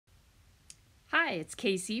Hi, it's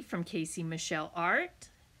Casey from Casey Michelle Art.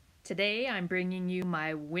 Today I'm bringing you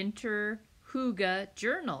my winter hygge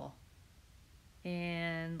journal.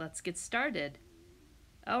 And let's get started.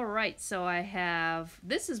 Alright, so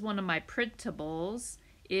this is one of my printables.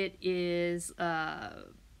 It is,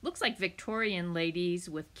 looks like Victorian ladies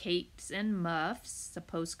with capes and muffs, it's a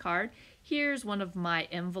postcard. Here's one of my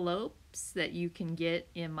envelopes that you can get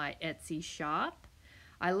in my Etsy shop.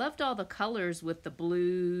 I loved all the colors with the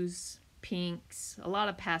blues, pinks, a lot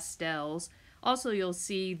of pastels. Also, you'll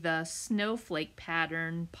see the snowflake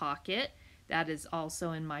pattern pocket. That is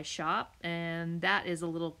also in my shop, and that is a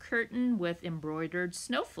little curtain with embroidered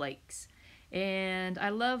snowflakes. And I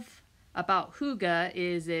love about hygge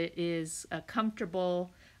is it is a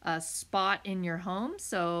comfortable spot in your home.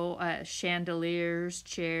 So chandeliers,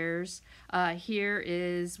 chairs. Here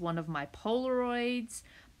is one of my Polaroids.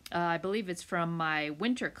 I believe it's from my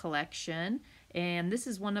winter collection, and this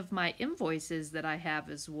is one of my invoices that I have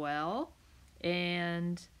as well,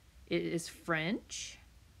 and it is French.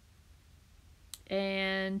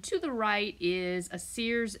 And to the right is a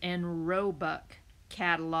Sears and Roebuck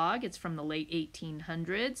catalog. It's from the late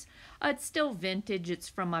 1800s. It's still vintage. It's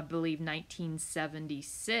from, I believe,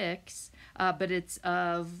 1976, but it's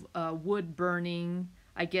of wood burning,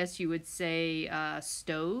 I guess you would say,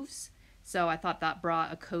 stoves. So I thought that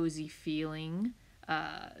brought a cozy feeling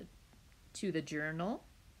to the journal.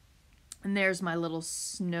 And there's my little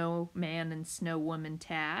snowman and snowwoman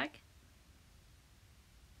tag.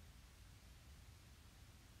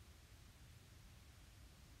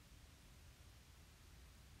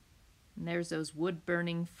 And there's those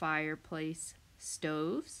wood-burning fireplace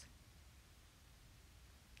stoves.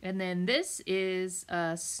 And then this is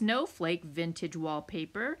a snowflake vintage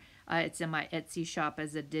wallpaper. It's in my Etsy shop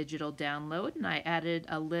as a digital download, and I added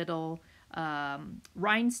a little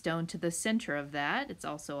rhinestone to the center of that. It's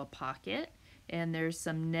also a pocket, and there's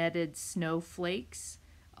some netted snowflakes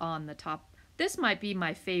on the top. This might be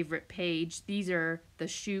my favorite page. These are the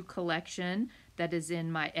shoe collection that is in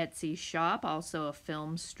my Etsy shop, also a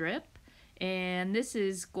film strip. And this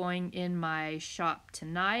is going in my shop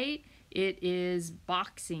tonight. It is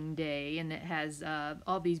Boxing Day, and it has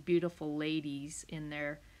all these beautiful ladies in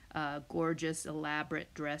their gorgeous,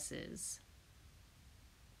 elaborate dresses.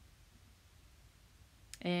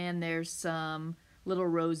 And there's some little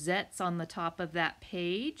rosettes on the top of that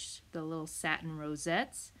page, the little satin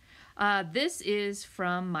rosettes. This is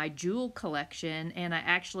from my jewel collection, and I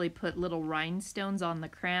actually put little rhinestones on the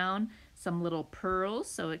crown, some little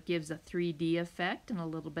pearls, so it gives a 3D effect and a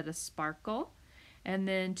little bit of sparkle. And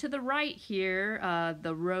then to the right here,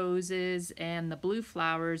 the roses and the blue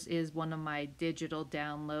flowers is one of my digital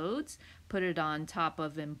downloads. Put it on top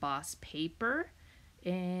of embossed paper.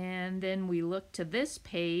 And then we look to this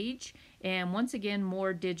page, and once again,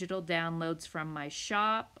 more digital downloads from my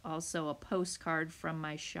shop. Also a postcard from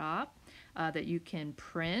my shop that you can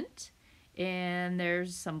print. And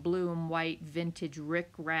there's some blue and white vintage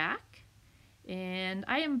rick-rack. And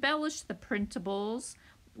I embellished the printables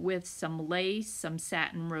with some lace, some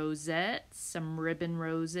satin rosettes, some ribbon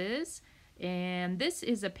roses. And this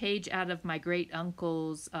is a page out of my great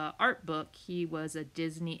uncle's art book. He was a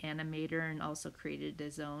Disney animator and also created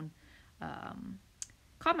his own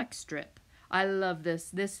comic strip. I love this.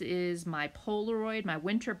 This is my Polaroid, my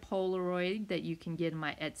winter Polaroid that you can get in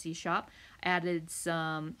my Etsy shop. Added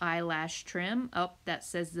some eyelash trim. Oh, that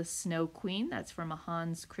says the Snow Queen. That's from a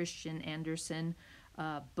Hans Christian Andersen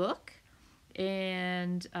book.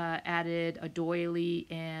 And added a doily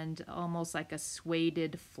and almost like a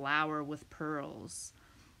suede flower with pearls.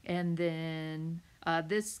 And then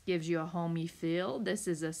this gives you a homey feel. This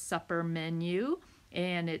is a supper menu,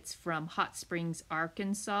 and it's from Hot Springs,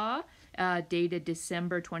 Arkansas, dated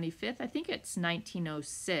December 25th. I think it's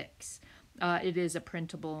 1906. It is a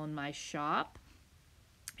printable in my shop.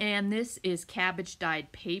 And this is cabbage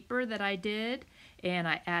dyed paper that I did, and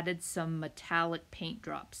I added some metallic paint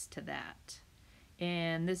drops to that.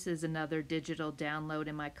 And this is another digital download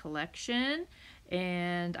in my collection,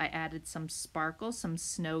 and I added some sparkle, some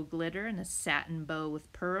snow glitter, and a satin bow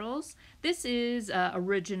with pearls. This is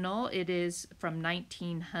original. It is from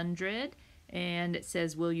 1900, and it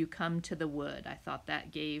says, "Will you come to the wood?" I thought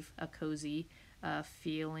that gave a cozy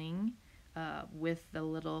feeling with the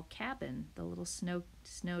little cabin, the little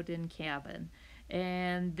snowed-in cabin.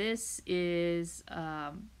 And this is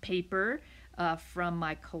paper from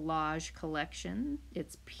my collage collection.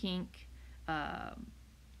 It's pink,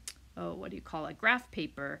 what do you call it, graph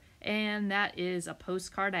paper. And that is a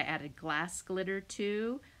postcard I added glass glitter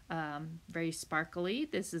to, very sparkly.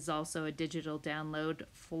 This is also a digital download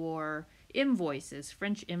for invoices,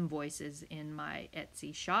 French invoices in my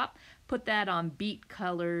Etsy shop. Put that on beet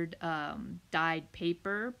colored dyed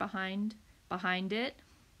paper behind it,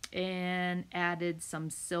 and added some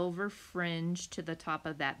silver fringe to the top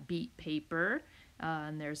of that beet paper.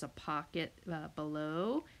 And there's a pocket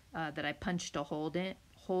below that I punched a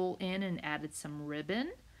hole in and added some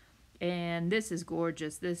ribbon. And this is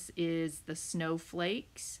gorgeous. This is the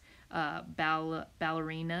snowflakes,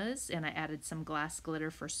 ballerinas, and I added some glass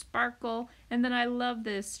glitter for sparkle. And then I love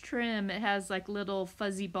this trim. It has like little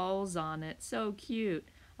fuzzy balls on it. So cute.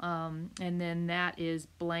 And then that is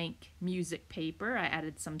blank music paper. I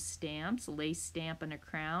added some stamps, a lace stamp and a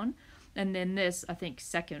crown. And then this, I think,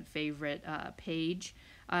 second favorite page.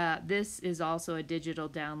 This is also a digital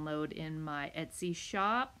download in my Etsy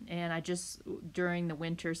shop. And during the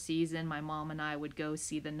winter season, my mom and I would go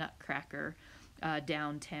see the Nutcracker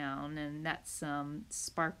downtown. And that's some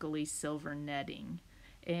sparkly silver netting.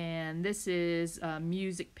 And this is a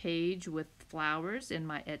music page with flowers in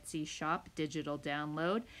my Etsy shop, digital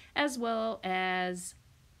download, as well as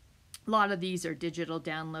a lot of these are digital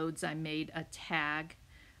downloads. I made a tag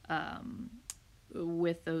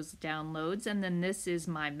with those downloads. And then this is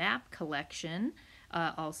my map collection,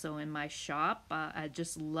 also in my shop. I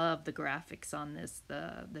just love the graphics on this,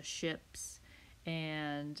 the ships,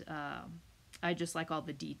 and I just like all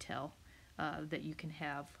the detail that you can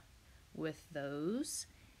have with those.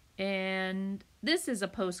 And this is a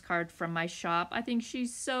postcard from my shop. I think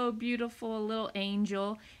she's so beautiful, a little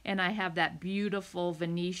angel. And I have that beautiful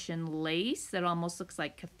Venetian lace that almost looks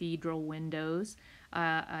like cathedral windows.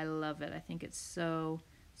 I love it. I think it's so,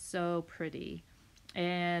 so pretty.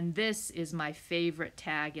 And this is my favorite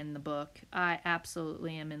tag in the book. I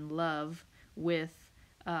absolutely am in love with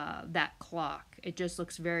that clock. It just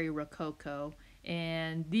looks very Rococo.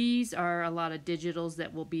 And these are a lot of digitals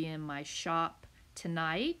that will be in my shop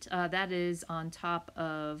tonight. That is on top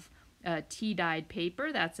of tea-dyed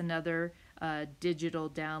paper. That's another digital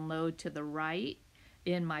download to the right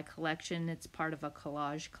in my collection. It's part of a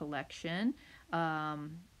collage collection.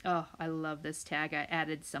 Oh, I love this tag. I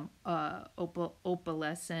added some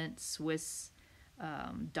opalescent Swiss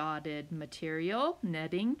dotted material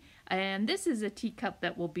netting, and this is a teacup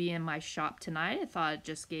that will be in my shop tonight. I thought it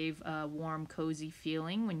just gave a warm, cozy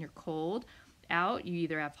feeling when you're cold out. You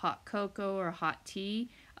either have hot cocoa or hot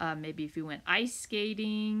tea. Maybe if you went ice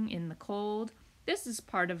skating in the cold. This is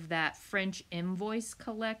part of that French invoice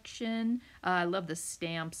collection. I love the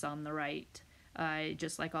stamps on the right. I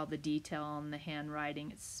just like all the detail on the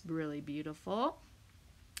handwriting. It's really beautiful.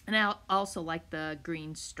 And I also like the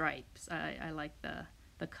green stripes. I like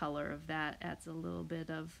the color of that. Adds a little bit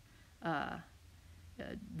of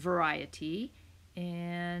variety.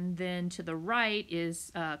 And then to the right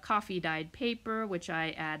is coffee dyed paper, which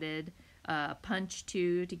I added punch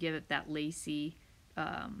to give it that lacy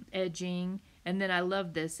edging. And then I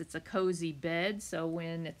love this. It's a cozy bed, so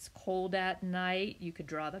when it's cold at night, you could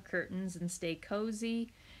draw the curtains and stay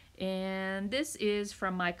cozy. And this is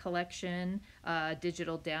from my collection,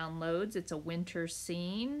 digital downloads. It's a winter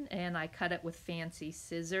scene, and I cut it with fancy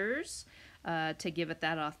scissors to give it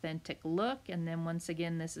that authentic look. And then once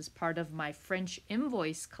again, this is part of my French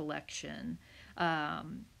invoice collection.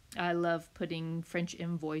 I love putting French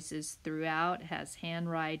invoices throughout. It has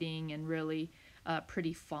handwriting and really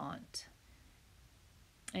pretty font.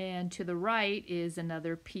 And to the right is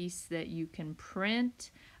another piece that you can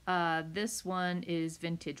print. This one is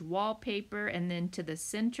vintage wallpaper, and then to the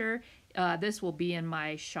center, this will be in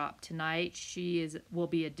my shop tonight. Will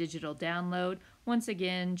be a digital download. Once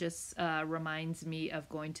again, just reminds me of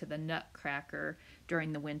going to the Nutcracker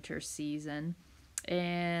during the winter season.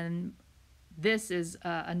 And this is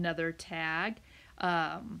another tag.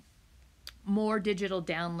 More digital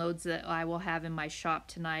downloads that I will have in my shop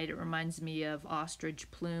tonight. It reminds me of ostrich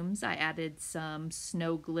plumes. I added some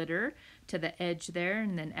snow glitter to the edge there,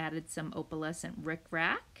 and then added some opalescent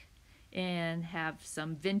rickrack, and have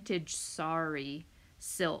some vintage sari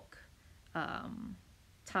silk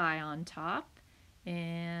tie on top.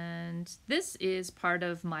 And this is part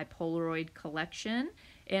of my Polaroid collection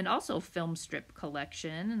and also film strip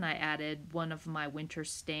collection. And I added one of my winter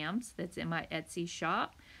stamps that's in my Etsy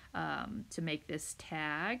shop to make this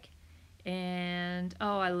tag. And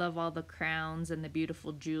oh, I love all the crowns and the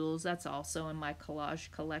beautiful jewels. That's also in my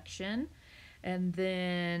collage collection. And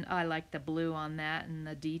then I like the blue on that and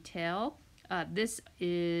the detail. This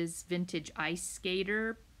is vintage ice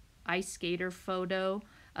skater photo.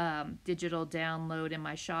 Digital download in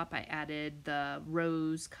my shop. I added the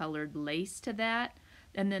rose colored lace to that.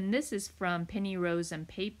 And then this is from Penny Rose and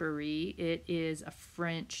Papery. It is a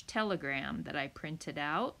French telegram that I printed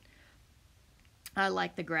out. I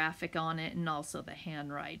like the graphic on it and also the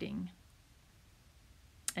handwriting.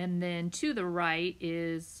 And then to the right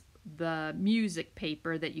is the music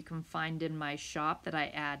paper that you can find in my shop that I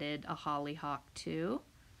added a hollyhock to.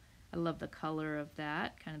 I love the color of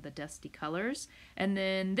that, kind of the dusty colors. And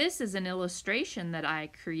then this is an illustration that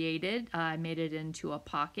I created. I made it into a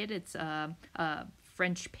pocket. It's a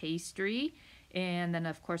French pastry. And then,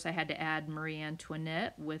 of course, I had to add Marie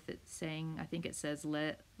Antoinette with it saying, I think it says,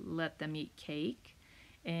 let them eat cake.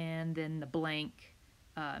 And then the blank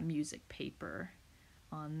music paper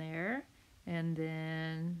on there. And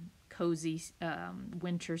then cozy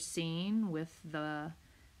winter scene with the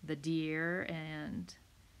deer and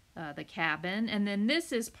the cabin. And then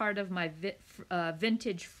this is part of my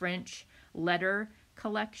vintage French letter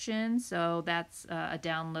collection. So that's a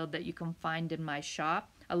download that you can find in my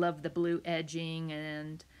shop. I love the blue edging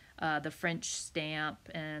and the French stamp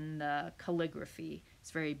and the calligraphy.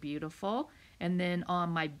 It's very beautiful. And then on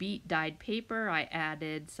my beat dyed paper, I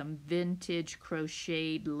added some vintage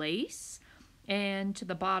crocheted lace. And to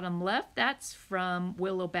the bottom left, that's from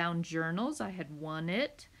Willow Bound Journals. I had won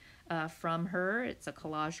it from her. It's a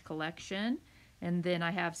collage collection. And then I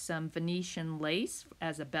have some Venetian lace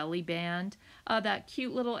as a belly band. That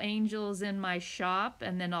cute little angel is in my shop.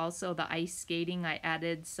 And then also the ice skating, I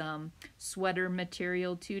added some sweater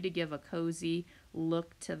material to give a cozy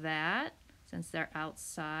look to that. Since they're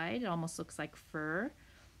outside, it almost looks like fur.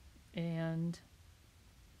 And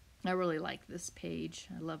I really like this page.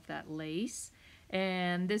 I love that lace.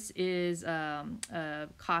 And this is a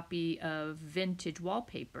copy of vintage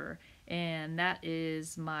wallpaper. And that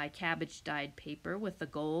is my cabbage dyed paper with the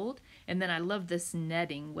gold. And then I love this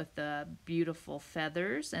netting with the beautiful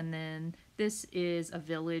feathers. And then this is a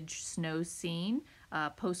village snow scene,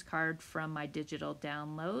 postcard from my digital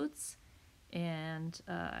downloads. And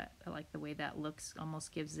I like the way that looks,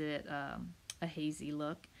 almost gives it a hazy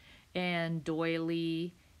look. And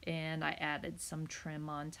doily, and I added some trim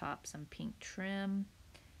on top, some pink trim.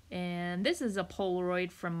 And this is a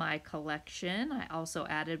Polaroid from my collection. I also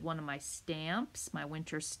added one of my stamps, my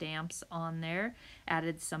winter stamps on there.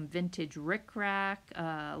 Added some vintage rickrack,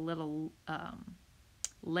 a little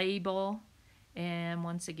label. And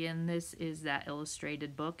once again, this is that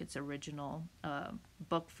illustrated book. It's original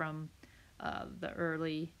book from the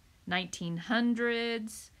early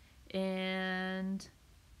 1900s. And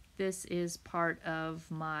this is part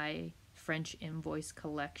of my French invoice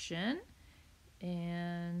collection.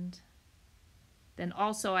 And then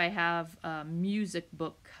also I have a music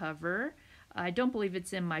book cover. I don't believe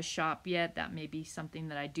it's in my shop yet. That may be something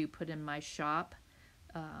that I do put in my shop.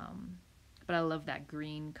 But I love that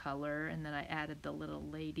green color. And then I added the little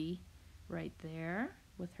lady right there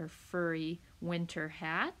with her furry winter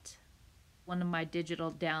hat. One of my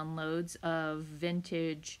digital downloads of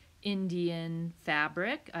vintage Indian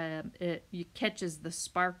fabric. It catches the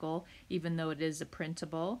sparkle even though it is a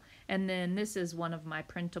printable. And then this is one of my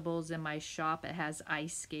printables in my shop. It has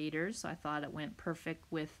ice skaters, so I thought it went perfect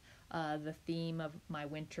with the theme of my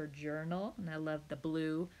winter journal. And I love the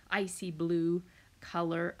blue, icy blue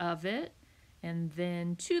color of it. And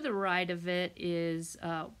then to the right of it is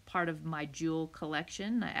part of my jewel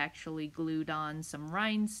collection. I actually glued on some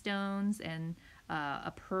rhinestones and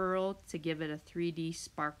a pearl to give it a 3D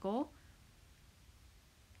sparkle.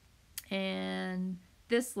 And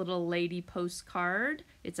this little lady postcard,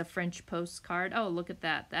 it's a French postcard. Oh, look at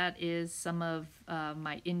that. That is some of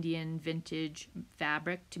my Indian vintage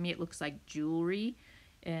fabric. To me, it looks like jewelry.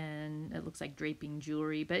 And it looks like draping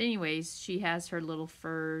jewelry. But anyways, she has her little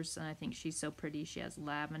furs, and I think she's so pretty. She has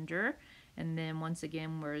lavender. And then once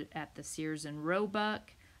again, we're at the Sears and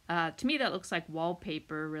Roebuck. To me, that looks like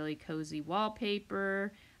wallpaper, really cozy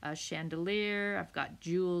wallpaper, a chandelier. I've got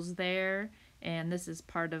jewels there. And this is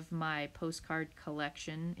part of my postcard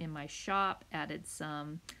collection in my shop. Added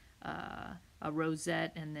some, a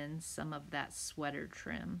rosette, and then some of that sweater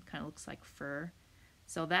trim. Kind of looks like fur.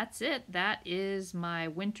 So that's it. That is my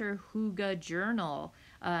winter hygge journal.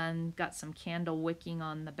 Got some candle wicking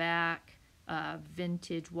on the back,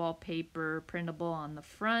 vintage wallpaper printable on the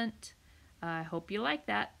front. I hope you like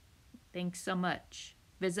that. Thanks so much.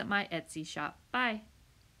 Visit my Etsy shop. Bye.